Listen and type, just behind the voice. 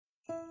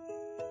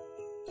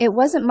It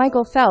wasn't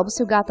Michael Phelps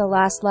who got the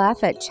last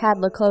laugh at Chad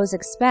le Clos'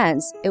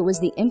 expense, it was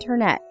the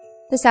internet.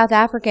 The South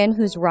African,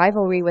 whose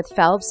rivalry with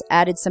Phelps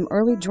added some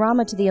early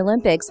drama to the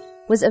Olympics,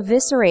 was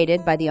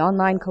eviscerated by the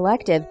online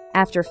collective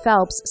after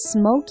Phelps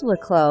smoked le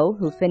Clos,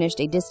 who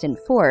finished a distant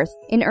fourth,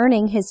 in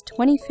earning his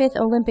 25th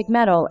Olympic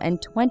medal and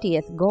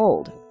 20th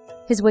gold.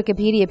 His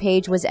Wikipedia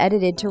page was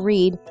edited to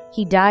read,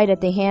 "He died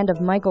at the hand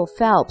of Michael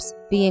Phelps,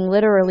 being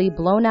literally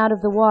blown out of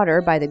the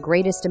water by the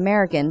greatest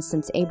American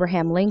since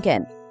Abraham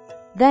Lincoln."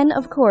 Then,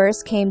 of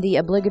course, came the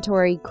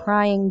obligatory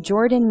crying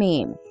Jordan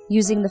meme,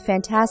 using the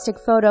fantastic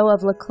photo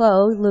of le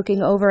Clos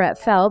looking over at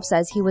Phelps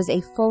as he was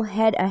a full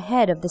head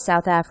ahead of the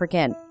South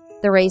African.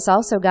 The race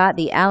also got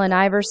the Allen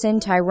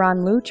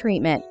Iverson-Tyronn Lue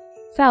treatment.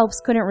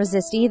 Phelps couldn't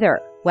resist either,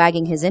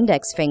 wagging his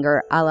index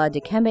finger a la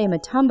Dikembe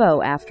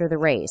Mutombo after the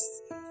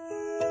race.